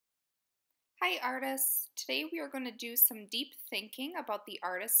Hi artists! Today we are going to do some deep thinking about the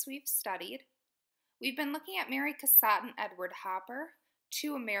artists we've studied. We've been looking at Mary Cassatt and Edward Hopper,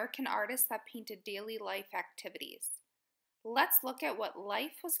 two American artists that painted daily life activities. Let's look at what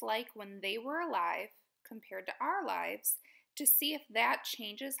life was like when they were alive compared to our lives to see if that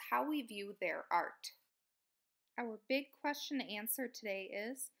changes how we view their art. Our big question to answer today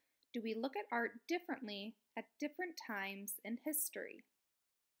is, do we look at art differently at different times in history?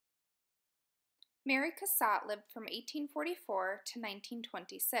 Mary Cassatt lived from 1844 to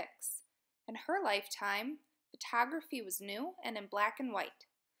 1926. In her lifetime, photography was new and in black and white.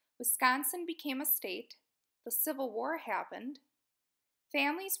 Wisconsin became a state. The Civil War happened.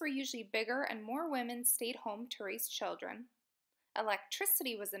 Families were usually bigger and more women stayed home to raise children.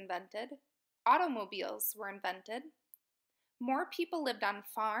 Electricity was invented. Automobiles were invented. More people lived on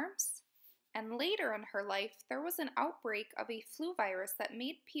farms. And later in her life, there was an outbreak of a flu virus that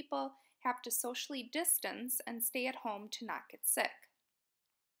made people have to socially distance and stay at home to not get sick.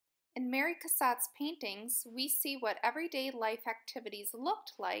 In Mary Cassatt's paintings, we see what everyday life activities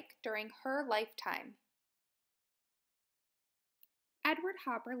looked like during her lifetime. Edward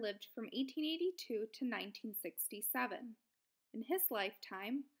Hopper lived from 1882 to 1967. In his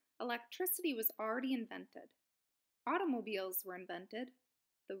lifetime, electricity was already invented. Automobiles were invented.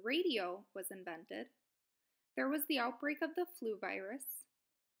 The radio was invented. There was the outbreak of the flu virus.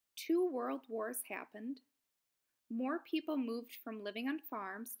 2 world wars happened. More people moved from living on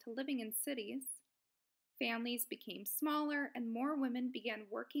farms to living in cities. Families became smaller and more women began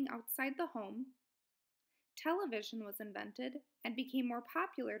working outside the home. Television was invented and became more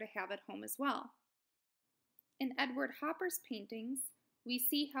popular to have at home as well. In Edward Hopper's paintings, we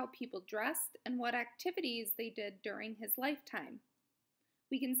see how people dressed and what activities they did during his lifetime.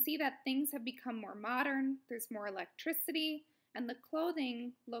 We can see that things have become more modern, there's more electricity, and the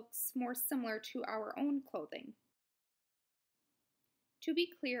clothing looks more similar to our own clothing. To be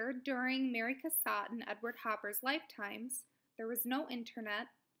clear, during Mary Cassatt and Edward Hopper's lifetimes, there was no internet,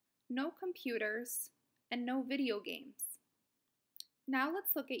 no computers, and no video games. Now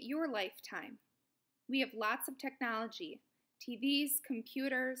let's look at your lifetime. We have lots of technology: TVs,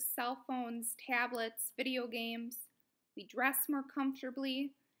 computers, cell phones, tablets, video games. We dress more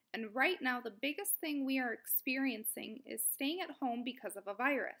comfortably. And right now, the biggest thing we are experiencing is staying at home because of a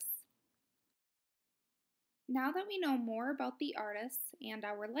virus. Now that we know more about the artists and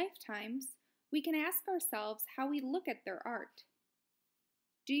our lifetimes, we can ask ourselves how we look at their art.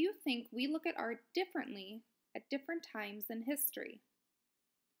 Do you think we look at art differently at different times in history?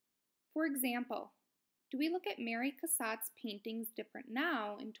 For example, do we look at Mary Cassatt's paintings different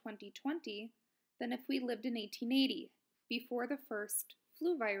now in 2020 than if we lived in 1880, before the first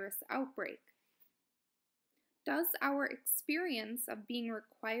flu virus outbreak? Does our experience of being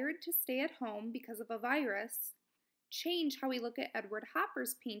required to stay at home because of a virus change how we look at Edward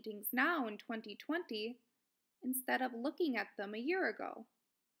Hopper's paintings now in 2020 instead of looking at them a year ago?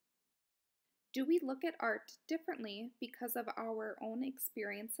 Do we look at art differently because of our own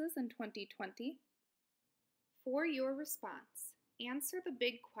experiences in 2020? For your response, answer the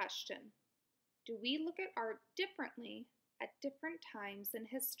big question: do we look at art differently at different times in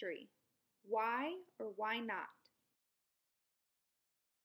history? Why or why not?